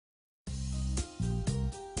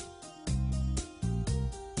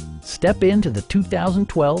Step into the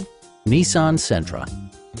 2012 Nissan Sentra.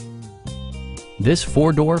 This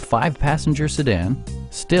four-door, five-passenger sedan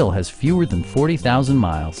still has fewer than 40,000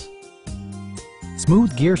 miles.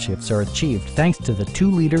 Smooth gear shifts are achieved thanks to the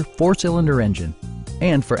 2-liter four-cylinder engine.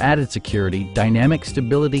 And for added security, dynamic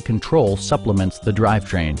stability control supplements the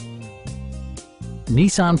drivetrain.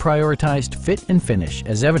 Nissan prioritized fit and finish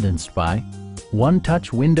as evidenced by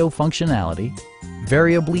one-touch window functionality,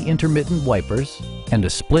 variably intermittent wipers, and a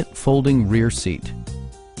split folding rear seat.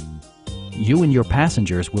 You and your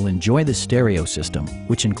passengers will enjoy the stereo system,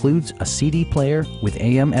 which includes a CD player with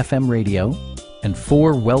AM/FM radio and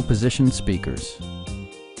 4 well-positioned speakers.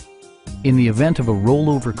 In the event of a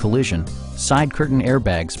rollover collision, side curtain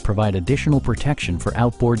airbags provide additional protection for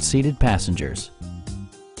outboard seated passengers.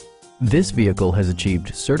 This vehicle has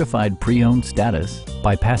achieved certified pre-owned status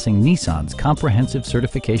by passing Nissan's comprehensive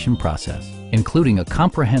certification process, including a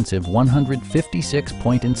comprehensive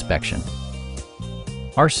 156-point inspection.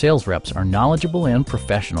 Our sales reps are knowledgeable and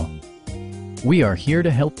professional. We are here to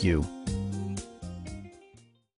help you.